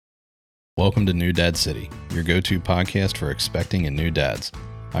Welcome to New Dad City, your go-to podcast for expecting and new dads.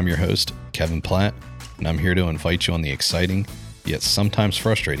 I'm your host, Kevin Platt, and I'm here to invite you on the exciting, yet sometimes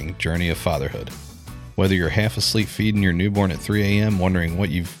frustrating, journey of fatherhood. Whether you're half asleep feeding your newborn at 3 a.m. wondering what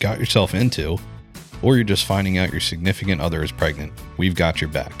you've got yourself into, or you're just finding out your significant other is pregnant, we've got your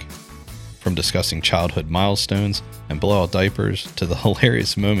back. From discussing childhood milestones and blowout diapers to the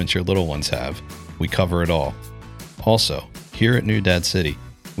hilarious moments your little ones have, we cover it all. Also, here at New Dad City,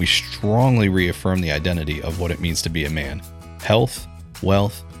 we strongly reaffirm the identity of what it means to be a man. Health,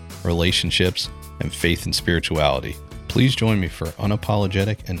 wealth, relationships, and faith and spirituality. Please join me for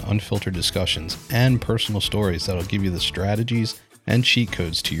unapologetic and unfiltered discussions and personal stories that'll give you the strategies and cheat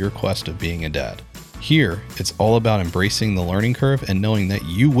codes to your quest of being a dad. Here, it's all about embracing the learning curve and knowing that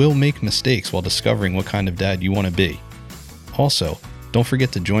you will make mistakes while discovering what kind of dad you want to be. Also, don't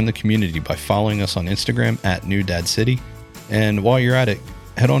forget to join the community by following us on Instagram at New Dad City. And while you're at it,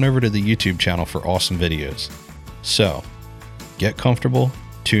 head on over to the YouTube channel for awesome videos. So, get comfortable,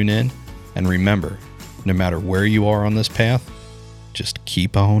 tune in, and remember, no matter where you are on this path, just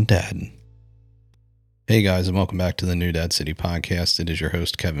keep on dadding. Hey guys, and welcome back to the New Dad City podcast. It is your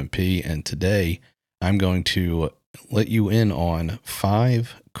host, Kevin P., and today I'm going to let you in on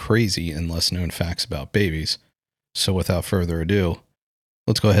 5 crazy and less known facts about babies. So without further ado,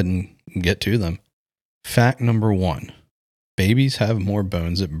 let's go ahead and get to them. Fact number 1. Babies have more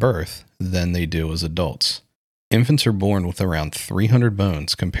bones at birth than they do as adults. Infants are born with around 300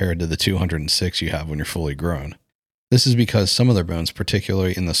 bones compared to the 206 you have when you're fully grown. This is because some of their bones,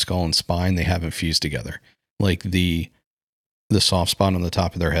 particularly in the skull and spine, they haven't fused together. Like the soft spot on the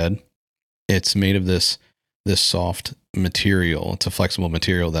top of their head, it's made of this soft material. It's a flexible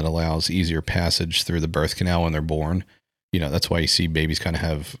material that allows easier passage through the birth canal when they're born. You know, that's why you see babies kind of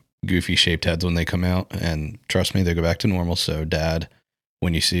have goofy shaped heads when they come out, and trust me, they go back to normal. So dad,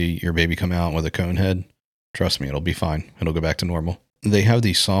 when you see your baby come out with a cone head, trust me, it'll be fine. It'll go back to normal. They have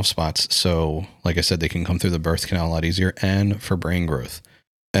these soft spots, so like I said, they can come through the birth canal a lot easier, and for brain growth.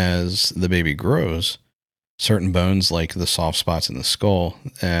 As the baby grows, certain bones like the soft spots in the skull,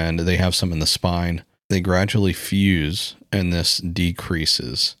 and they have some in the spine, they gradually fuse, and this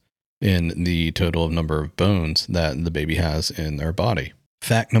decreases in the total number of bones that the baby has in their body.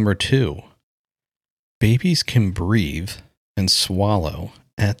 Fact number 2, babies can breathe and swallow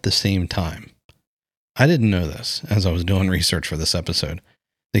at the same time. I didn't know this as I was doing research for this episode.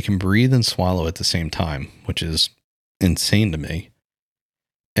 They can breathe and swallow at the same time, which is insane to me.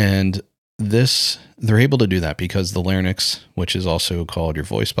 And they're able to do that because the larynx, which is also called your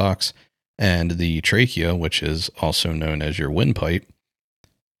voice box, and the trachea, which is also known as your windpipe,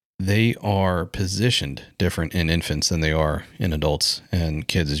 they are positioned different in infants than they are in adults and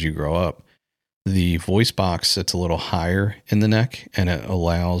kids as you grow up. The voice box sits a little higher in the neck, and it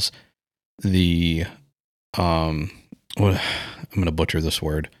allows the, I'm going to butcher this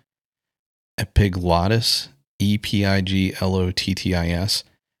word, epiglottis, epiglottis,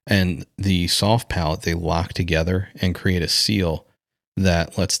 and the soft palate, they lock together and create a seal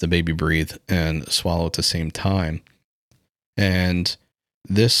that lets the baby breathe and swallow at the same time. And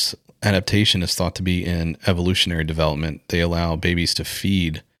this adaptation is thought to be in evolutionary development. They allow babies to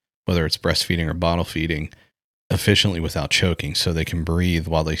feed, whether it's breastfeeding or bottle feeding, efficiently without choking, so they can breathe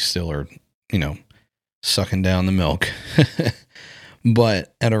while they still are, sucking down the milk.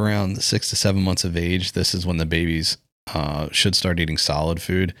 But at around 6 to 7 months of age, this is when the babies should start eating solid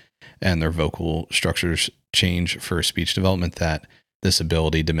food and their vocal structures change for speech development, that this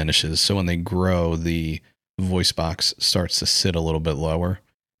ability diminishes. So when they grow, the voice box starts to sit a little bit lower,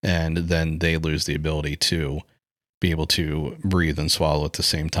 and then they lose the ability to be able to breathe and swallow at the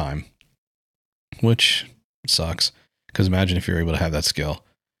same time, which sucks. Because imagine if you're able to have that skill,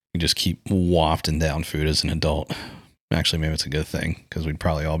 you just keep wafting down food as an adult. Actually, maybe it's a good thing, because we'd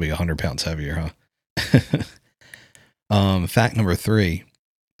probably all be 100 pounds heavier, huh? Fact number 3,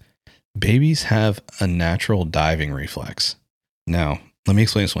 babies have a natural diving reflex. Now, let me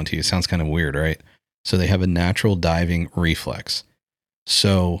explain this one to you. It sounds kind of weird, right? So they have a natural diving reflex.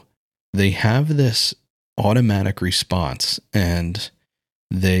 So they have this automatic response, and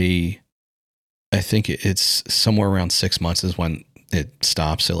I think it's somewhere around 6 months is when it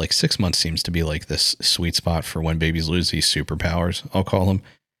stops. So like 6 months seems to be like this sweet spot for when babies lose these superpowers, I'll call them.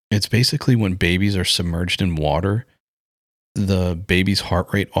 It's basically when babies are submerged in water, the baby's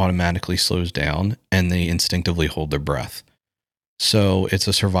heart rate automatically slows down and they instinctively hold their breath. So it's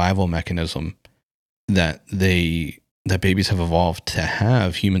a survival mechanism that babies have evolved to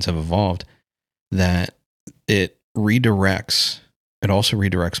have, humans have evolved, that it also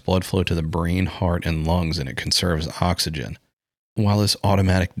redirects blood flow to the brain, heart, and lungs, and it conserves oxygen. while this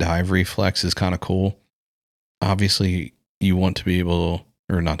automatic dive reflex is kind of cool, obviously you want to be able,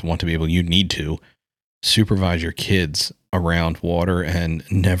 or not to want to be able, you need to supervise your kids around water and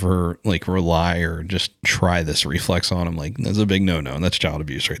never like rely or just try this reflex on them. Like, that's a big no-no. That's child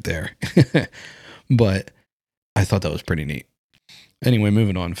abuse right there. But I thought that was pretty neat. Anyway,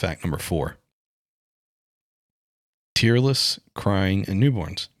 moving on. Fact number 4. Tearless crying in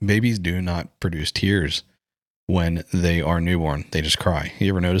newborns. Babies do not produce tears when they are newborn. They just cry. You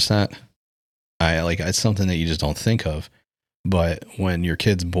ever notice that? It's something that you just don't think of. But when your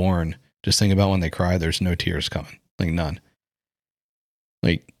kid's born, just think about when they cry, there's no tears coming. Like, none.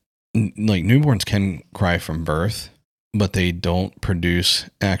 Like newborns can cry from birth, but they don't produce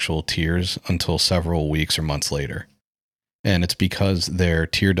actual tears until several weeks or months later. And it's because their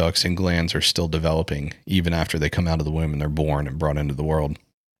tear ducts and glands are still developing even after they come out of the womb and they're born and brought into the world.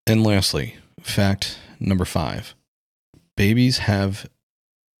 And lastly, fact number 5. Babies have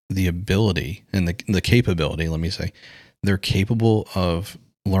the ability and the capability, let me say, they're capable of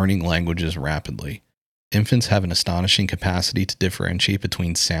learning languages rapidly. Infants have an astonishing capacity to differentiate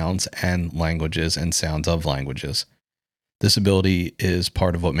between sounds and languages and sounds of languages. This ability is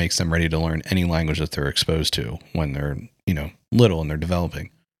part of what makes them ready to learn any language that they're exposed to when they're, little and they're developing.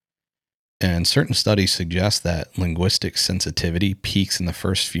 And certain studies suggest that linguistic sensitivity peaks in the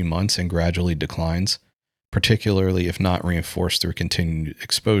first few months and gradually declines, particularly if not reinforced through continued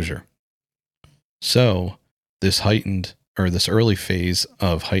exposure. So, this early phase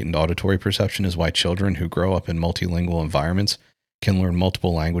of heightened auditory perception is why children who grow up in multilingual environments can learn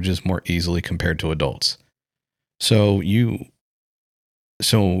multiple languages more easily compared to adults. So think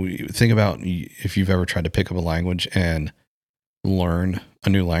about if you've ever tried to pick up a language and learn a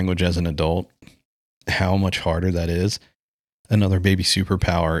new language as an adult, how much harder that is. Another baby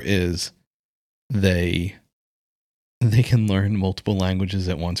superpower is they can learn multiple languages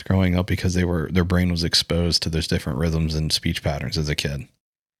at once growing up because their brain was exposed to those different rhythms and speech patterns as a kid.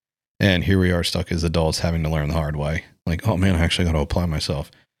 And here we are stuck as adults having to learn the hard way. Like, oh man, I actually got to apply myself.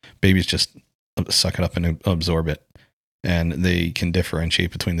 Babies just suck it up and absorb it. And they can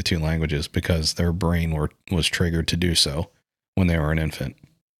differentiate between the two languages because their brain was triggered to do so when they were an infant.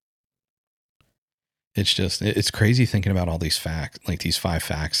 It's crazy thinking about all these facts, like these 5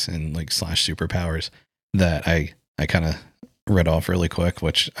 facts and / superpowers that I kind of read off really quick,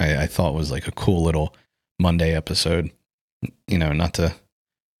 which I thought was like a cool little Monday episode, not to,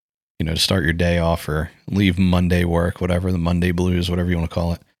 to start your day off or leave Monday work, whatever, the Monday blues, whatever you want to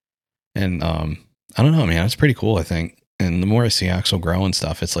call it. And I don't know, man, it's pretty cool, I think. And the more I see Axel grow and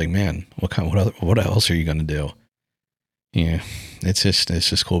stuff, it's like, man, what else are you going to do? Yeah, it's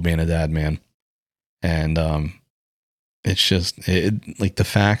just cool being a dad, man. And it's just like the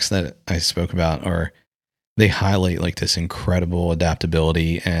facts that I spoke about they highlight like this incredible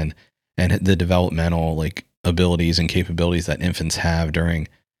adaptability and the developmental like abilities and capabilities that infants have during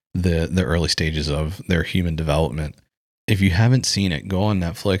the early stages of their human development. If you haven't seen it, go on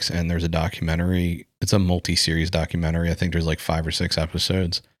Netflix and there's a documentary. It's a multi-series documentary. I think there's like 5 or 6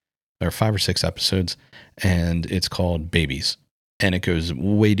 episodes, and it's called Babies. And it goes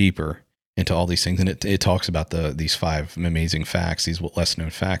way deeper into all these things. And it talks about these 5 amazing facts, these less known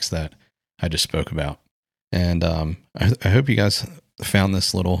facts that I just spoke about. And I hope you guys found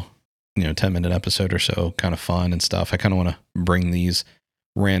this little, 10-minute episode or so kind of fun and stuff. I kind of want to bring these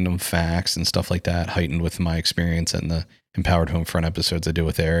random facts and stuff like that, heightened with my experience and the Empowered Homefront episodes I do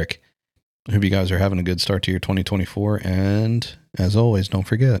with Eric. I hope you guys are having a good start to your 2024. And as always, don't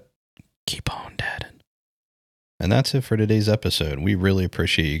forget, keep on dadding. And that's it for today's episode. We really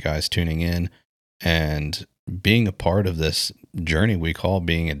appreciate you guys tuning in and being a part of this journey we call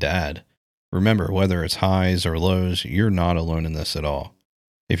being a dad. Remember, whether it's highs or lows, you're not alone in this at all.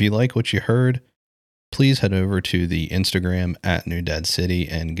 If you like what you heard, please head over to the Instagram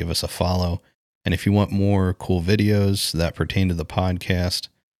 @NewDadCity and give us a follow. And if you want more cool videos that pertain to the podcast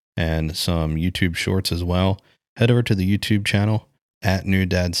and some YouTube shorts as well, head over to the YouTube channel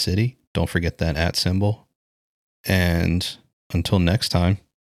 @NewDadCity. Don't forget that @ symbol. And until next time,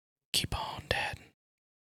 keep on, Dad.